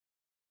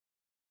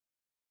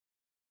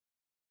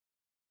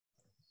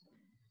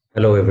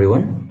Hello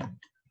everyone.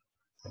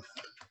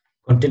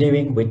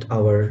 Continuing with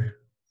our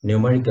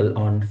numerical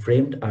on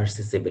framed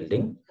RCC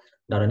building.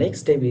 Now the next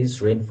step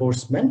is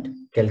reinforcement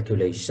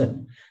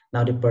calculation.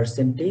 Now the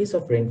percentage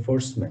of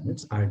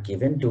reinforcements are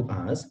given to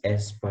us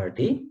as per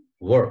the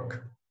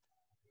work.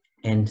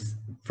 And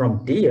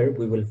from there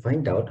we will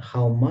find out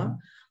how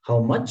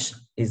much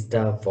is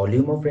the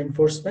volume of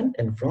reinforcement,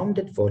 and from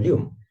that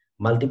volume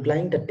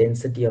multiplying the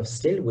density of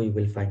steel we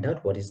will find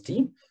out what is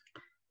the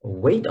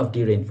weight of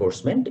the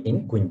reinforcement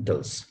in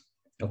quintals.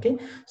 Okay,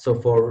 so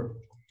for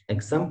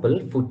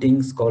example,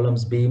 footings,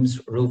 columns,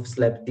 beams, roof,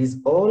 slab, these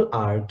all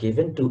are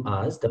given to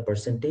us. The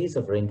percentage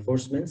of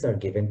reinforcements are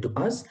given to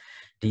us.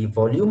 The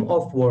volume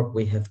of work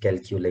we have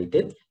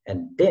calculated,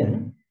 and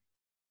then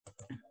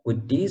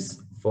with this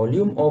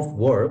volume of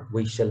work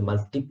we shall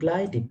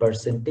multiply the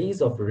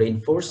percentage of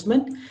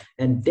reinforcement,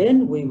 and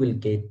then we will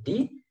get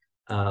the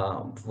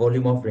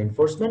volume of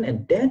reinforcement,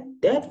 and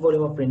that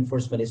volume of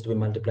reinforcement is to be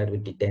multiplied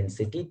with the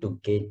density to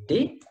get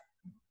the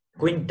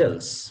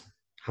quintals.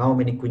 How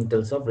many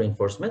quintals of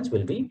reinforcements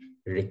will be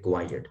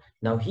required?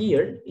 Now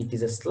here it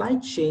is a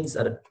slight change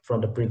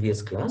from the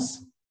previous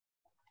class.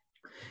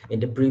 In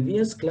the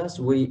previous class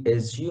we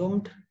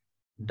assumed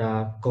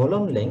the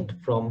column length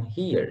from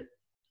here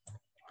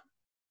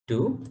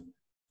to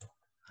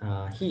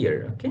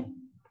here, okay,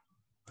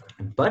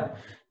 but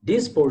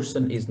this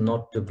portion is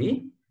not to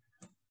be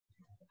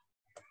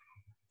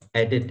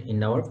added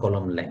in our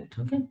column length.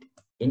 Okay,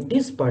 in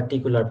this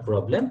particular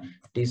problem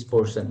this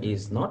portion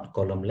is not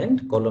column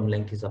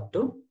length is up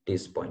to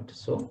this point,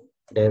 so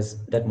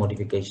that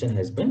modification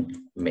has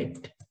been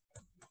made.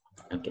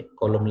 Okay,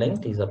 column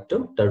length is up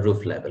to the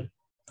roof level.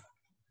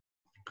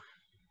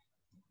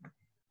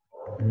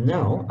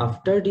 Now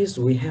after this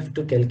we have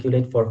to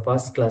calculate for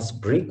first class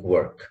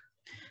brickwork.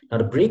 Now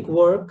the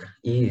brickwork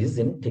is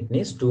in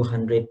thickness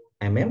 200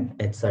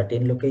 mm at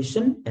certain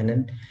location, and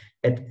then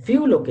at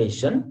few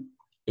location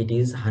it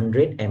is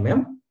 100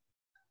 mm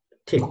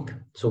thick.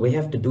 So we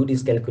have to do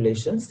this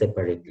calculation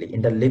separately.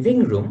 In the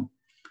living room,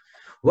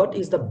 what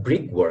is the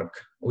brickwork?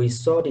 We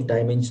saw the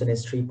dimension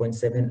is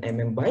 3.7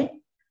 mm by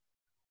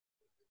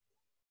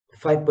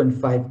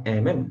 5.5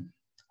 mm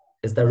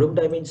is the room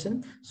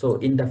dimension. So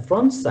in the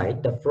front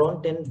side, the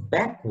front and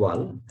back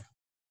wall,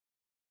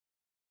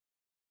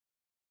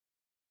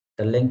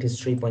 the length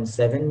is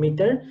 3.7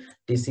 meter.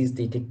 This is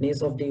the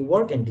thickness of the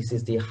work, and this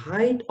is the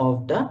height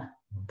of the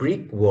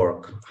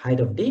brickwork, height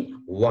of the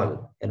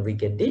wall, and we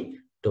get the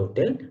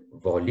total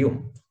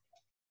volume.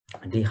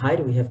 The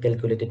height we have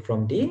calculated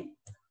from the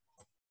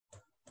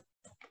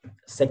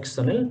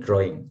sectional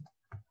drawing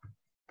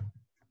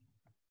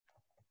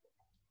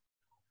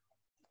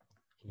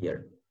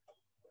here.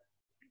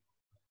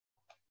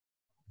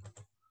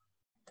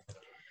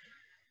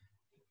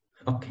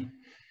 Okay,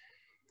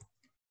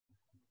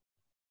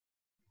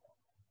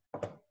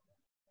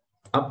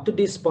 up to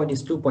this point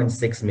is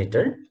 2.6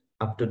 meter,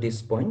 up to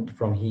this point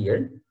from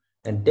here,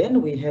 and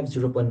then we have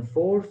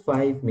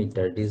 0.45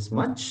 meter, this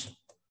much,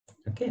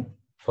 okay,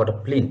 for the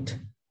plinth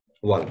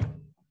wall.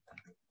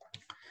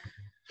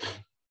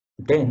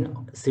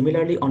 Then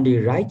similarly on the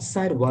right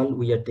side wall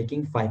we are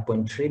taking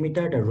 5.3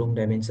 meter. The room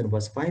dimension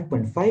was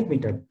 5.5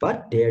 meter,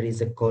 but there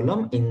is a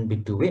column in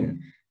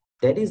between.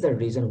 That is the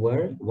reason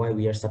why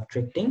we are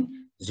subtracting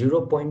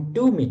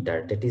 0.2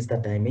 meter. That is the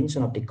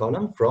dimension of the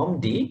column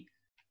from the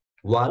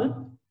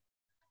wall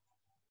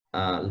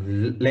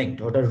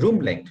length, or the room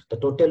length, the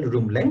total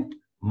room length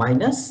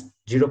minus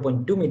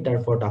 0.2 meter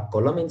for the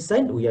column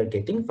inside, we are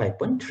getting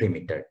 5.3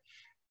 meter.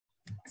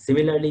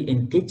 Similarly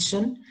in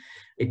kitchen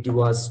it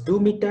was 2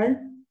 meter,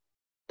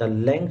 the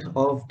length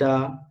of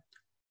the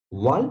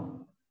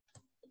wall,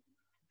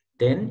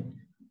 then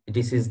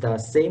this is the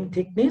same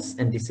thickness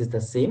and this is the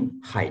same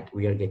height,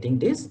 we are getting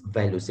this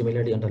value.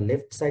 Similarly on the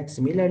left side,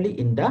 similarly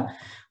in the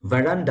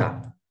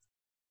veranda,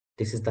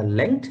 this is the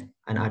length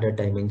and other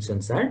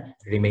dimensions are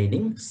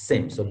remaining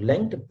same. So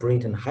length,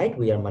 breadth and height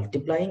we are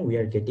multiplying, we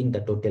are getting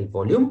the total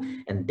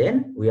volume, and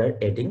then we are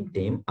adding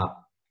them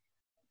up.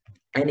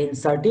 And in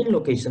certain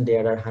location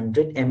there are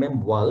 100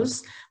 mm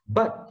walls,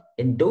 but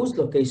in those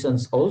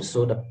locations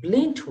also the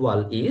plinth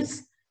wall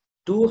is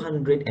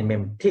 200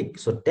 mm thick,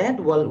 so that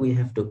wall we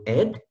have to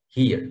add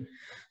here.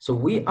 So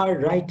we are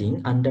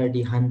writing under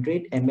the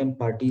 100 mm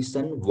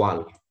partition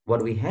wall,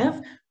 what we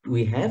have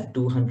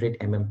 200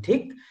 mm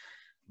thick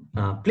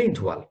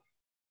plinth wall.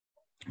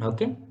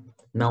 Okay,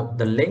 now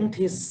the length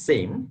is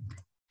same,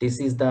 this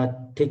is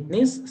the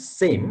thickness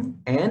same,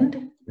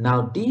 and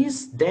now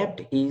this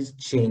depth is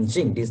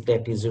changing. This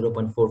depth is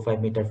 0.45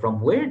 meter.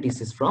 From where?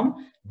 This is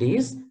from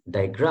this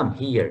diagram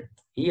here.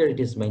 Here it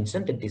is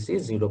mentioned that this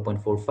is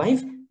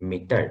 0.45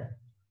 meter.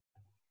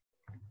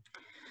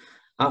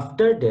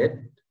 After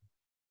that,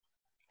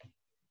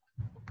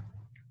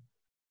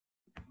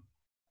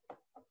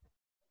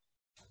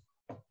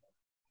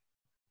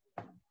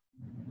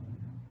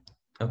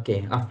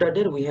 okay, after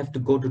that we have to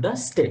go to the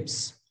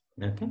steps.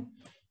 Okay,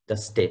 the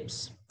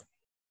steps,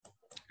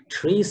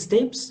 3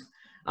 steps.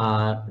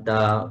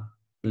 The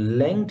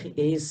length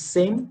is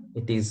same,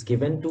 it is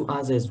given to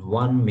us as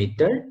 1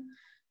 meter.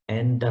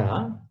 and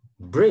the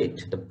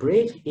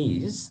breadth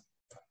is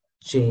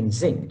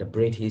changing. The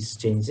breadth is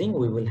changing.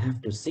 We will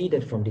have to see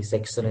that from the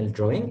sectional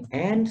drawing,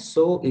 and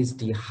so is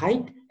the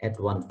height at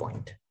one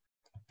point.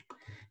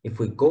 If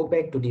we go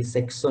back to the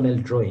sectional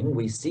drawing,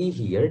 we see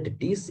here that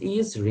this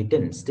is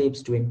written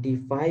steps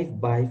 25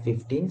 by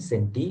 15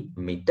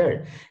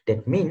 centimeter.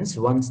 That means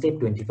one step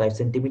 25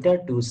 centimeter,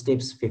 two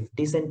steps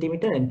 50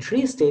 centimeter, and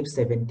three steps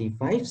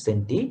 75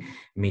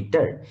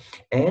 centimeter.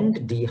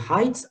 And the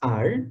heights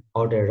are,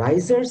 or the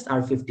risers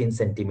are 15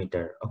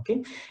 centimeter.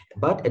 Okay,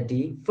 but at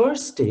the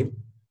first step,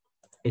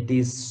 it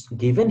is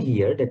given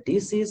here that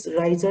this is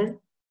riser.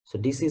 So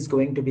this is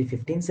going to be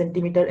 15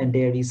 centimeter and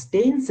there is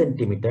 10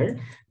 centimeter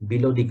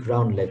below the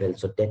ground level.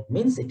 So that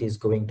means it is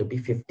going to be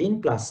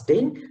 15 plus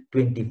 10,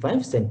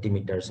 25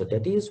 centimeters. So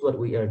that is what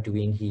we are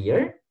doing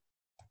here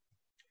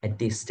at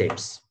these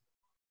steps.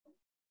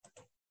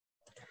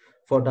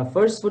 For the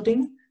first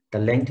footing, the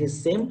length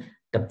is same.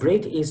 The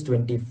breadth is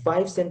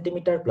 25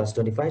 centimeter plus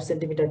 25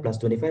 centimeter plus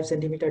 25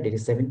 centimeter. That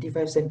is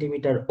 75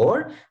 centimeter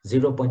or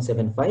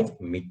 0.75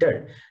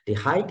 meter. The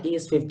height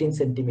is 15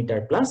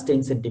 centimeter plus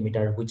 10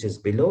 centimeter, which is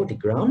below the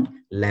ground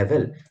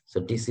level.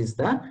 So this is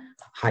the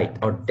height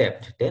or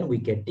depth. Then we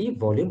get the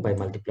volume by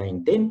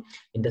multiplying them.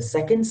 In the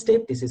second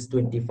step, this is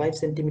 25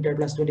 centimeter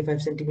plus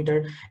 25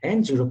 centimeter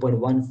and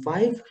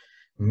 0.15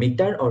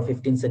 meter or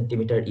 15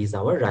 centimeter is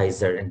our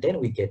riser. And then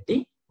we get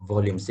the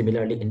volume.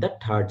 Similarly, in the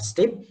third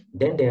step,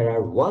 then there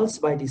are walls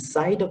by the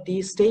side of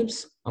these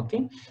steps.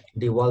 Okay,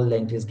 the wall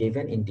length is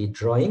given in the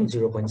drawing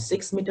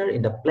 0.6 meter.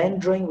 In the plan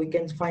drawing, we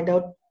can find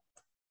out.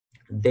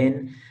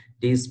 Then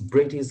this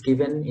breadth is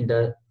given in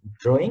the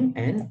drawing,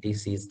 and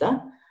this is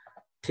the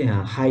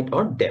height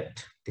or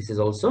depth. This is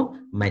also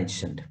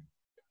mentioned,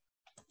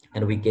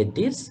 and we get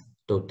this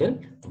total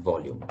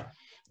volume.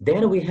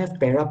 Then we have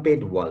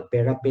parapet wall.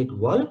 Parapet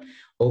wall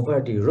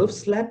over the roof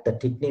slab, the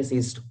thickness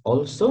is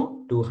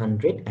also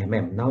 200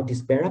 mm. Now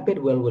this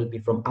parapet wall will be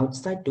from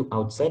outside to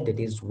outside. That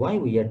is why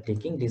we are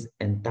taking this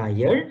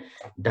entire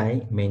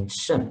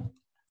dimension.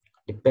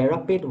 The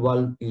parapet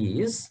wall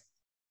is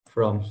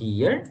from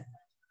here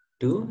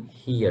to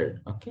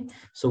here. Okay,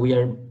 so we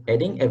are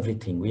adding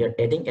everything.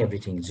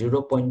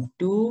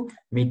 0.2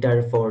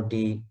 meter for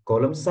the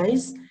column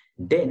size,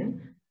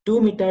 then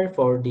 2 meter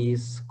for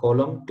this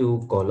column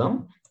to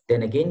column,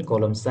 then again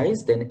column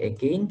size, then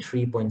again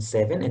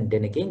 3.7, and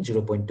then again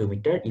 0.2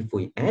 meter. If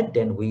we add,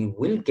 then we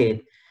will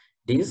get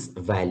this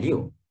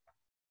value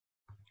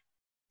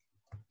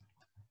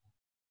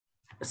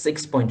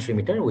 6.3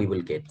 meter we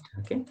will get.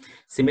 Okay,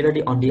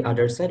 similarly on the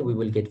other side we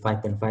will get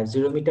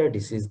 5.50 meter.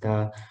 This is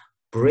the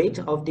breadth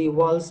of the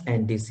walls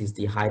and this is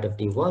the height of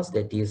the walls.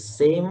 That is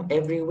same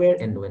everywhere,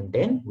 and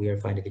then we are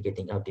finally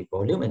getting out the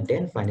volume, and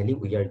then finally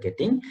we are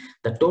getting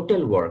the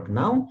total work.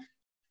 Now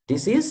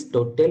this is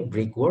total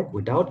brickwork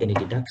without any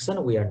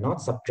deduction. We are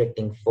not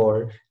subtracting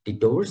for the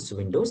doors,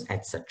 windows,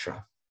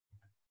 etc.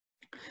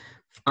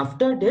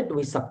 After that,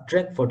 we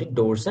subtract for the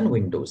doors and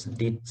windows.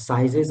 The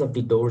sizes of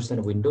the doors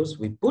and windows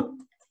we put.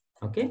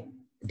 Okay,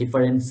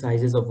 different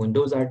sizes of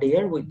windows are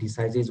there. With the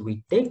sizes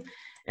we take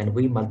and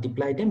we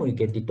multiply them, we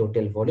get the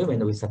total volume,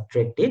 and we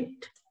subtract it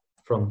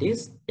from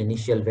this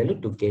initial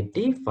value to get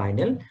the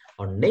final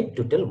or net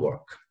total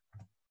work.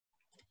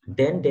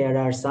 Then there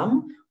are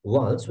some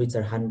walls which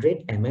are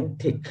 100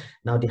 mm thick.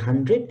 Now the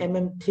 100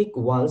 mm thick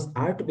walls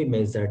are to be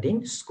measured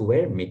in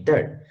square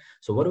meter.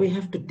 So what we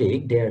have to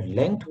take, their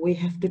length we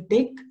have to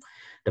take.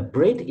 The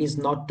breadth is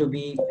not to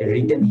be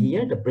written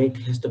here. The breadth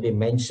has to be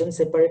mentioned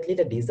separately,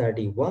 that these are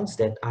the walls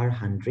that are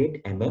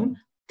 100 mm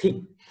thick,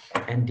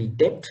 and the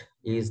depth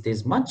is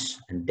this much,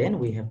 and then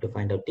we have to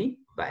find out the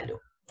value.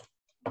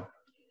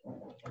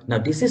 Now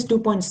this is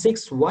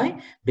 2.6.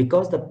 Why?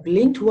 Because the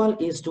plinth wall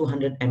is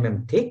 200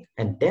 mm thick,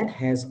 and that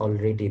has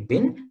already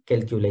been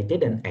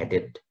calculated and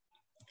added.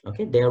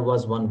 Okay, there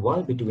was one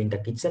wall between the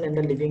kitchen and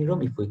the living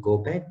room. If we go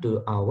back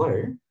to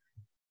our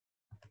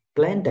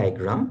plan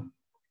diagram,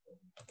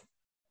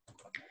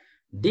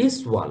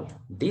 this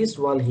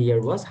wall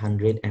here was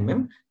 100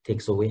 mm thick.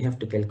 So we have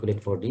to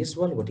calculate for this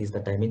wall. What is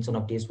the dimension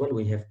of this wall?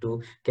 We have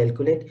to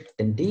calculate.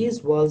 Then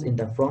these walls in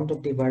the front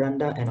of the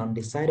veranda and on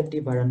the side of the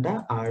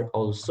veranda are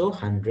also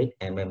 100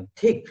 mm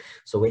thick.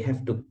 So we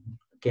have to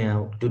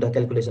do the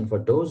calculation for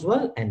those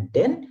walls, and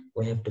then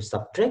we have to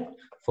subtract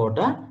for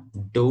the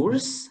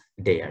doors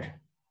there.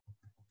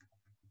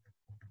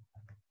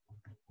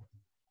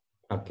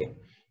 Okay.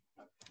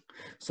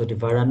 So the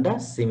veranda,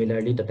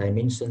 similarly, the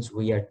dimensions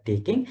we are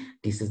taking,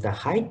 this is the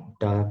height.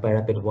 The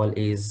parapet wall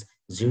is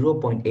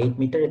 0.8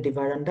 meter at the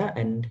veranda,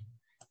 and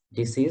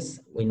this is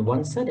in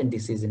one side and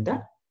this is in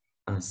the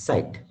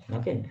side.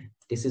 Okay,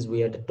 this is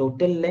where the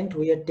total length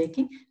we are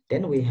taking.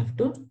 Then we have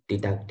to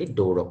deduct the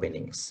door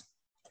openings.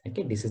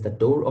 Okay, this is the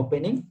door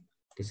opening.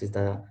 This is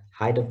the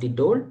height of the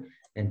door,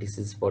 and this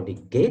is for the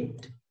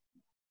gate.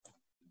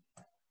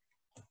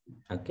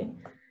 Okay,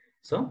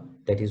 so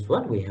that is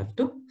what we have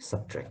to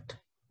subtract.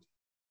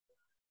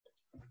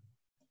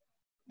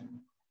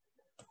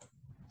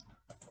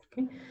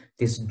 Okay,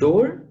 this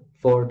door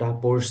for the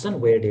portion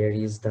where there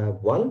is the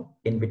wall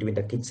in between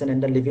the kitchen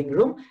and the living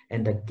room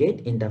and the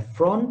gate in the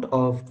front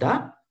of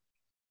the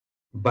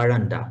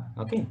veranda.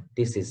 Okay,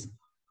 this is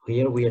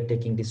here we are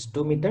taking this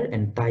 2 meter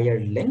entire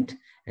length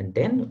and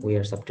then we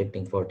are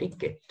subtracting for the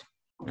gate.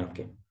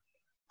 Okay,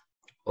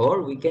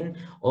 or we can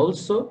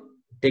also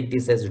take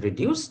this as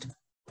reduced,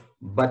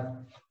 but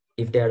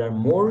if there are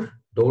more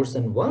doors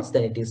and walls,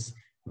 then it is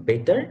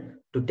better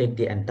to take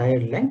the entire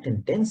length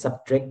and then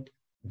subtract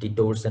the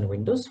doors and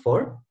windows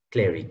for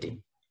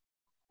clarity.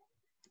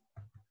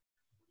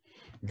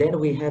 Then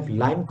we have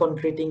lime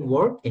concreting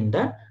work in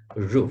the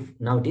roof.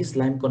 Now this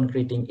lime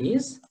concreting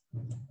is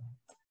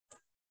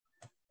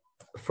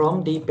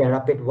from the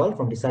parapet wall,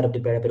 from the side of the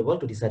parapet wall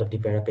to the side of the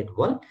parapet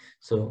wall.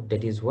 So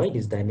that is why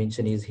this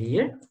dimension is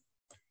here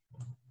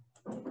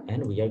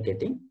and we are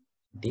getting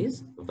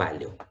this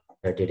value.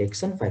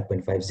 Direction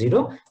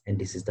 5.50 and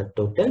this is the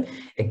total.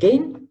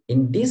 Again,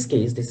 in this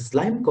case, this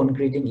slime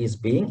concreting is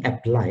being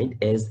applied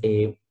as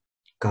a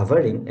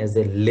covering, as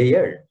a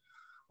layer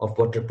of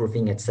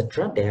waterproofing,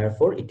 etc.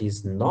 Therefore, it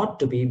is not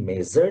to be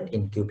measured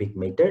in cubic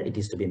meter, it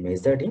is to be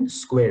measured in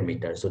square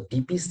meter. So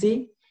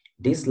TPC,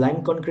 this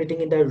lime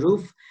concreting in the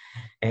roof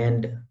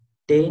and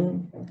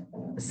 10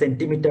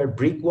 centimeter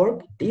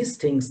brickwork, these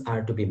things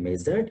are to be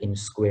measured in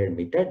square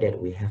meter, that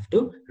we have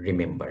to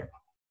remember.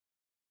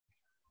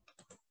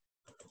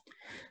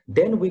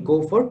 Then we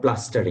go for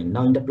plastering.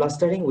 Now in the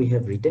plastering we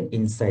have written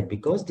inside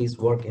because this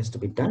work has to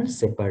be done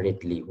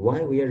separately.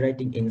 Why we are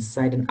writing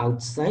inside and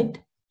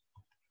outside?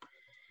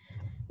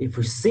 If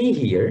we see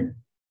here,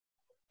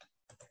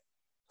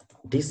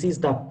 this is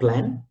the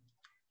plan.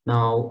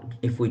 Now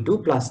if we do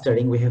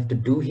plastering, we have to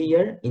do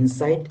here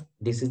inside.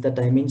 This is the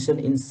dimension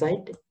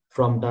inside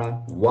from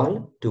the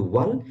wall to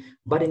wall,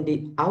 but in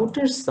the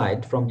outer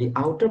side, from the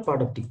outer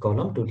part of the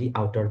column to the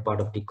outer part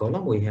of the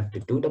column, we have to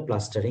do the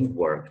plastering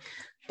work.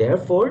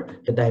 Therefore,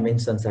 the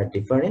dimensions are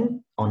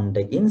different on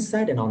the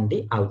inside and on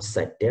the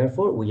outside.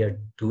 Therefore, we are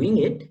doing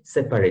it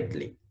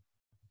separately.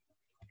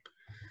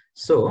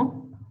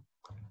 So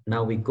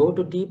now we go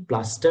to the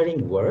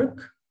plastering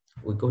work.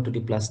 We go to the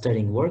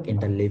plastering work in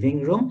the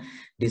living room.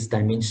 These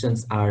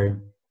dimensions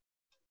are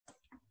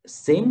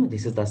same.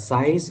 This is the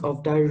size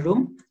of the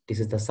room. This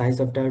is the size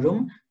of the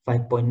room,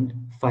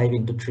 5.5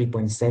 into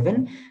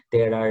 3.7.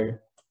 There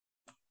are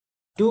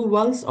two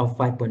walls of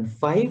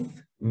 5.5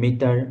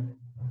 meter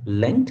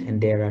length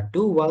and there are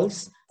two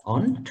walls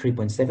on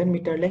 3.7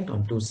 meter length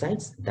on two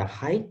sides. The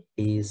height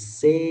is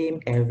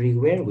same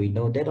everywhere, we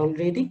know that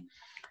already.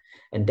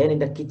 And then in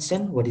the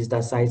kitchen, what is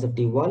the size of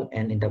the wall,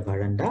 and in the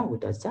veranda,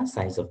 what is the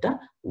size of the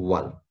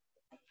wall?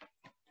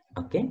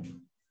 Okay,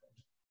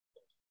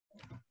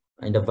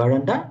 in the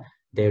veranda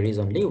there is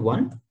only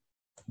one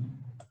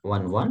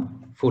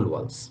full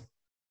walls,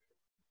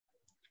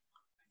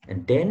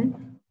 and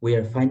then we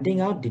are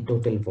finding out the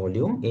total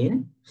volume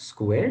in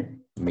square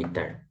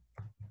meter.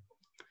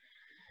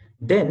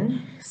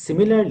 Then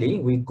similarly,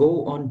 we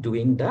go on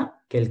doing the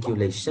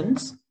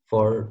calculations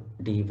for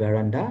the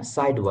veranda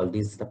side wall.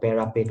 These are the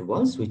parapet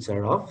walls which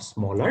are of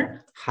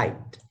smaller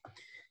height.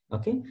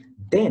 Okay,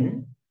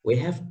 then we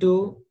have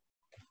to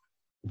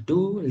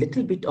do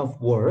little bit of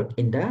work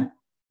in the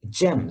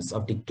jambs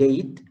of the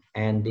gate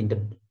and in the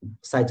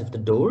sides of the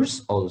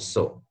doors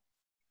also.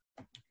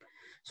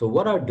 So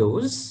what are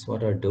those?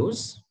 What are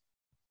those?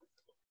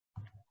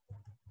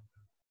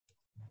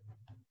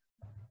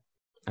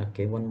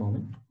 Okay, one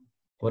moment.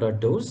 What are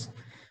those?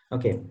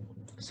 Okay,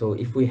 so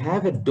if we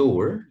have a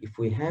door,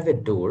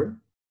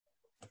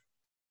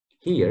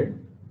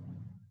 here,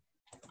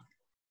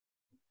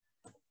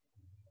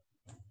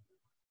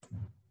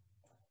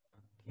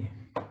 okay,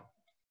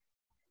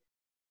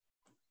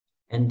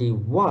 and the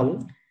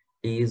wall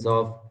is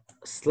of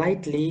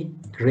slightly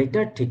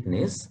greater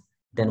thickness,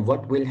 then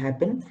what will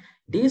happen?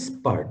 This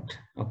part,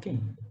 okay,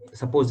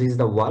 suppose this is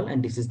the wall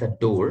and this is the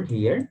door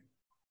here,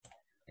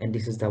 and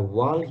this is the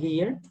wall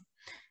here.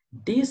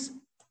 This,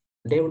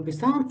 there will be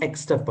some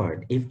extra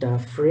part. If the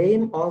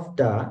frame of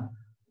the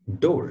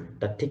door,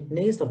 the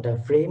thickness of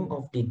the frame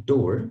of the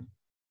door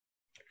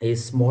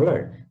is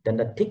smaller than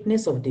the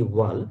thickness of the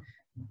wall,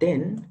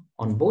 then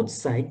on both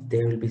sides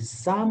there will be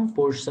some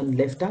portion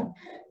left out.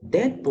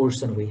 That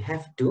portion we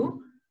have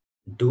to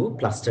do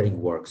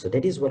plastering work. So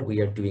that is what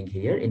we are doing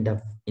here. In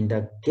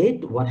the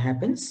gate, what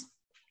happens?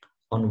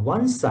 On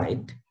one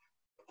side,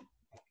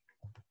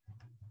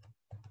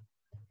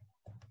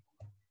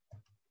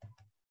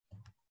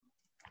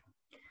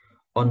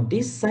 on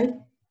this side,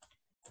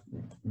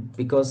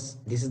 because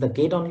this is the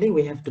gate only,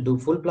 we have to do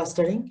full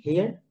plastering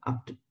here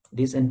up to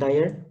this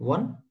entire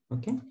one.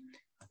 Okay,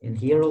 and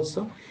here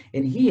also,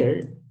 and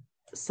here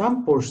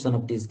some portion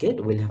of this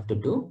gate will have to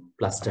do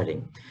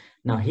plastering.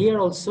 Now here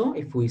also,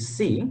 if we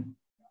see,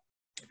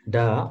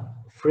 the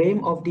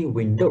frame of the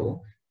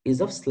window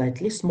is of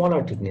slightly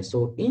smaller thickness,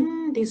 so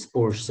in this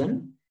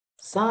portion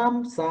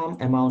some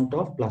amount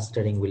of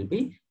plastering will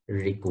be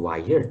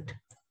required.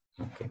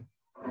 Okay,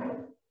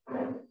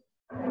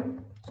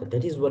 so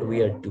that is what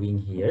we are doing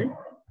here.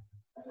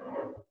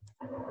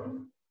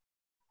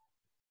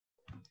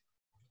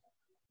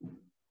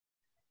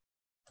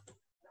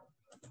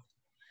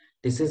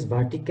 This is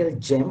vertical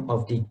jamb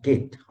of the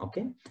gate,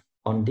 okay,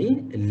 on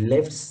the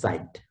left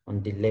side,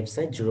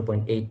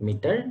 0.8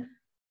 meter.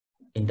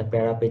 In the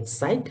parapet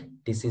side,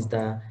 this is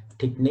the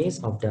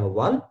thickness of the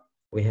wall.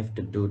 We have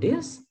to do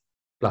this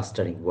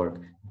plastering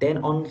work. Then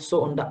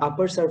also on the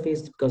upper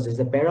surface, because it's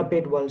a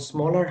parapet wall,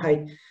 smaller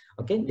height,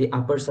 okay, the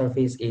upper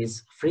surface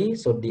is free,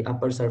 so the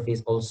upper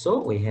surface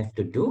also we have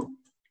to do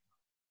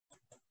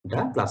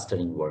the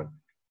plastering work.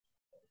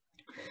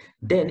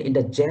 Then in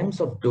the jambs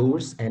of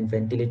doors and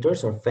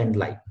ventilators or fan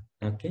light,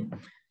 okay,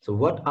 so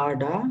what are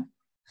the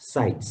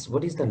sides?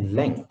 What is the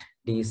length?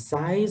 The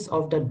size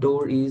of the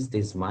door is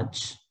this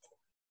much.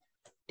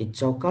 The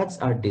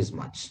chaukhats are this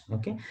much,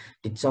 okay.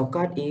 The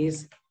chaukhat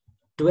is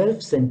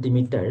 12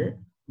 centimeter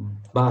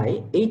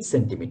by 8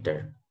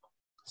 centimeter.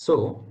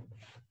 So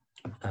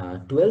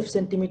 12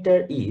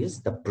 centimeter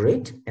is the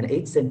breadth and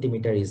 8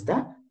 centimeter is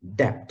the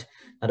depth.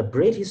 Now the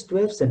breadth is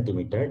 12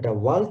 centimeter. The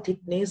wall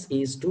thickness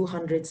is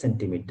 200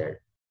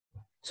 centimeter.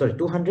 Sorry,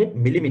 200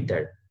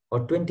 millimeter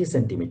or 20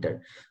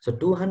 centimeter. So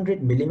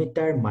 200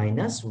 millimeter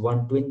minus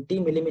 120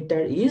 millimeter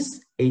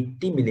is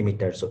 80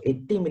 millimeter. So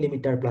 80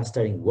 millimeter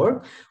plastering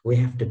work we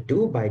have to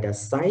do by the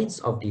sides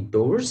of the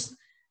doors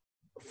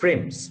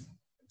frames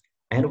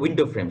and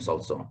window frames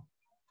also.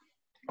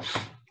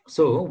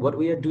 So what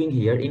we are doing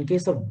here, in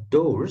case of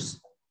doors,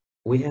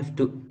 we have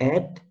to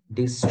add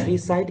this 3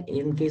 side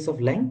in case of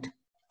length.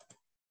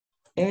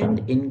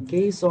 And in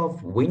case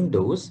of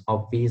windows,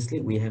 obviously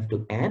we have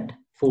to add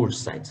 4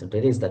 sides. So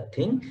that is the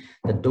thing.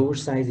 The door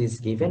size is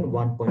given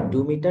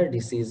 1.2 meter.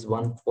 This is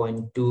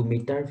 1.2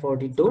 meter for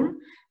the door.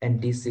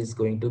 And this is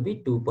going to be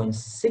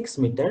 2.6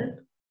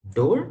 meter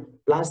door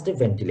plus the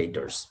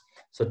ventilators.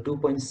 So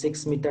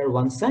 2.6 meter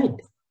one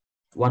side,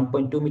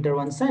 1.2 meter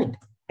one side,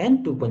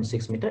 and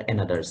 2.6 meter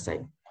another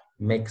side.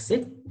 Makes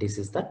it, this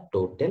is the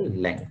total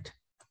length.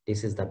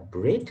 This is the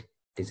breadth.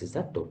 This is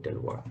the total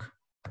work.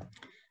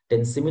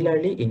 Then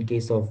similarly, in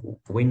case of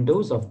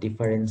windows of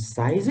different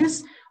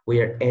sizes, we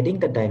are adding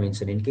the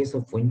dimension. In case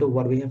of window,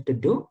 what we have to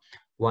do?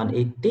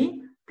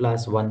 180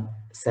 plus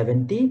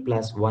 170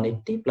 plus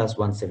 180 plus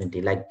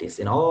 170, like this.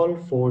 In all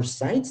 4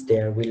 sides,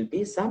 there will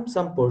be some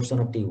portion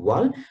of the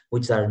wall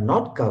which are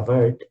not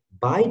covered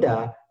by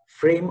the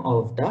frame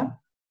of the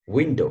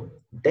window.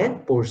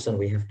 That portion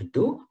we have to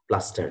do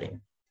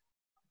plastering.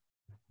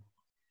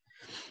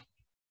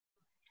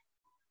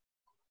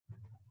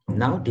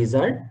 Now these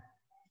are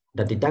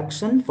the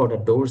deduction for the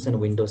doors and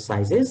window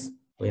sizes.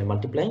 We are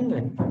multiplying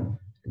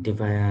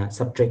and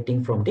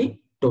subtracting from the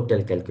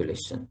total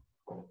calculation.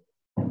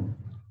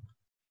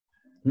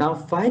 Now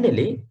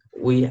finally,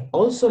 we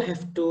also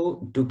have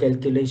to do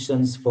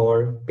calculations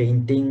for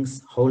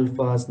paintings,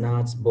 holdfast,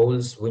 nuts,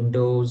 bolts,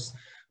 windows,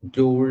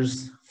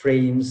 doors,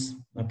 frames,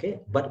 okay,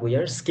 but we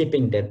are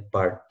skipping that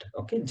part,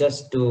 okay,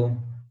 just to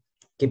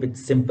keep it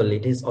simple.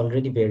 It is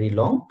already very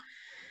long.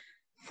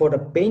 For the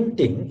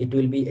painting, it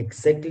will be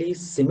exactly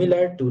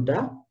similar to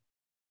the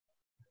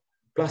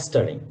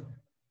plastering.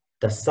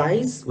 The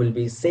size will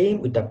be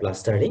same with the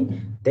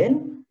plastering.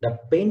 Then the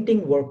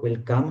painting work will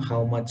come,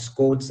 how much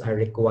coats are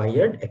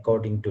required.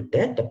 According to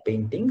that, the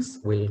paintings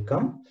will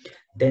come.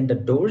 Then the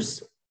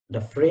doors, the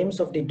frames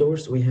of the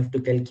doors, we have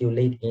to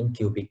calculate in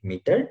cubic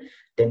meter.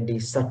 Then the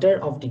shutter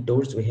of the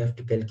doors, we have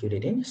to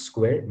calculate in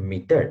square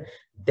meter.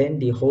 Then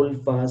the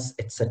holdfast,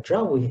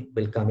 etc., we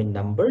will come in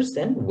numbers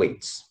and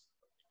weights.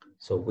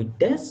 So with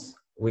this,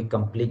 we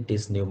complete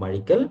this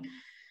numerical.